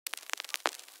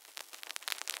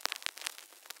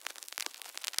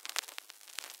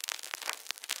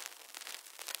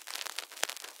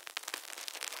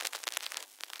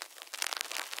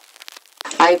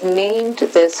I've named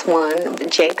this one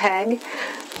JPEG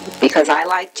because I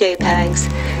like JPEGs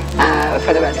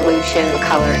for the resolution, the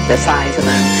color, the size of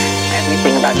them,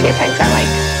 everything about JPEGs I like.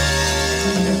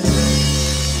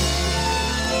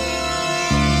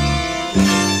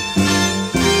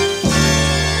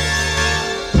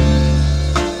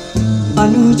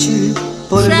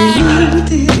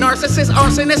 Narcissist,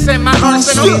 arsonist in my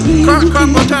arsenal.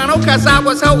 Carpal tunnel, cause I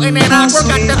was holding it awkward.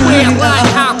 Got the queer like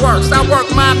how it works. I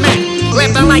work my man.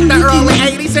 Living like the early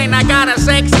 80s, and I got a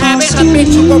sex habit.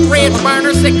 Habitual bridge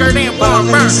burner, sicker than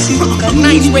warm burn.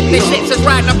 Nice with this shit, just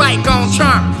riding a bike on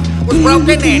charm. Was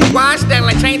broken and washed, then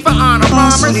like change for honor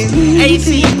bombers.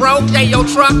 AC broke, yeah, your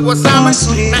truck was summer.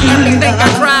 Now everything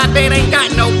I tried, it ain't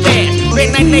got no gas.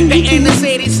 Been that nigga in the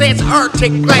city since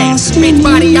Arctic glass. Bitch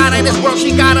body out of this world,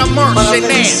 she got a Martian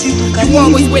ass. You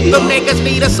always with them niggas,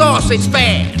 need a sausage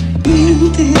fad.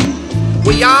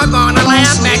 We all gonna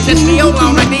laugh at you, still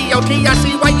on the DOT. I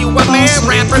see why you a mad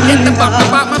rapper. Get the fuck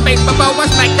about my face before I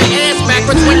smack the ass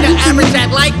backwards. When the average act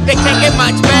like they can't get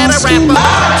much better rapper.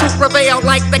 To prevail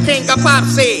like the king of pop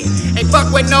said. Ain't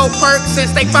fuck with no perks since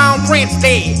they found Prince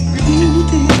dead.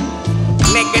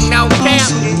 Nigga, no cap.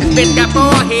 This bitch got 4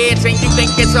 heads and you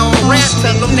think it's all rap.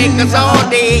 Tell them niggas all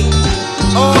dead.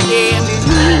 Oh yeah,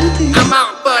 I'm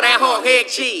out for that whole head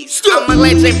cheese. I'm a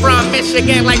legend from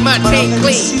Michigan like Martin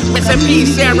Clee. Miss a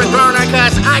piece, Sarah Garner,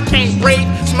 cause I can't breathe.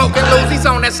 Smoking loosies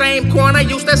on the same corner,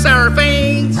 used to serve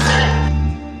fiends.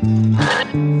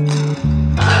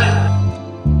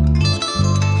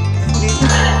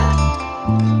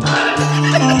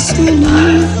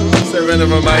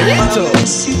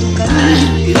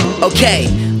 Okay,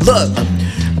 look.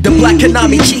 The Black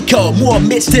Konami Chico, more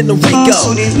mixed in the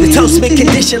Rico. The toast mint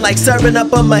condition like serving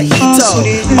up a mojito.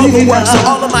 Overwork so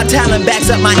all of my talent backs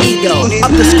up my ego.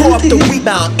 Up the score, up the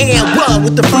rebound, and run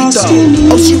with the free throw.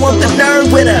 Oh, she want the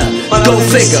nerd with her, go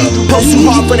figure. Post too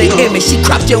hard for the image, she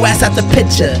cropped your ass out the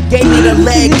picture. Gave me the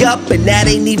leg up, and that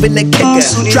ain't even the kicker.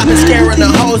 Dropping, scaring the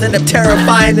hoes, end up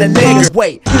terrifying the niggas.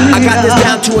 Wait, I got this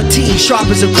down to a T, sharp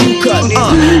as a crew cut.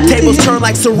 Tables turn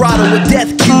like Serato with death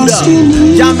queued up.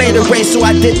 Y'all made a race, so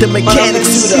I did the mechanic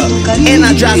suit up. And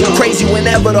I drive me crazy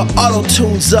whenever the auto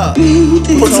tunes up.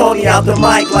 Put Tony out the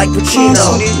mic like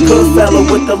Pacino. Good fella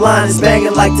with the lines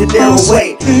banging like De Niro.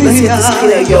 Wait, let's get this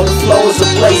clear, yo, the flow is a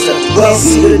blazer. Well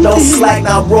suited, no slack,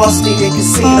 now Raw Steam in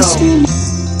Casino.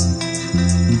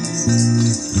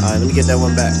 Alright, let me get that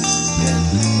one back.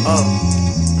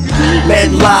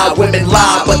 Men lie, women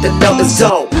lie, but the numbers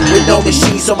don't. With no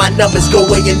machine, so my numbers go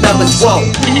where your numbers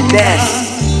won't. That's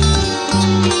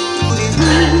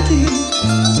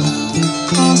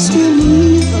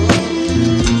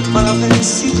para ver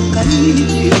si tu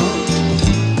cariño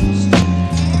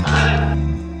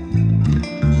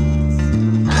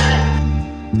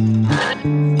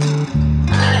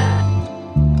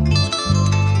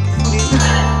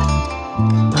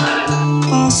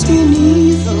has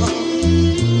venido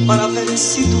para ver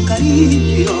si tu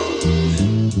cariño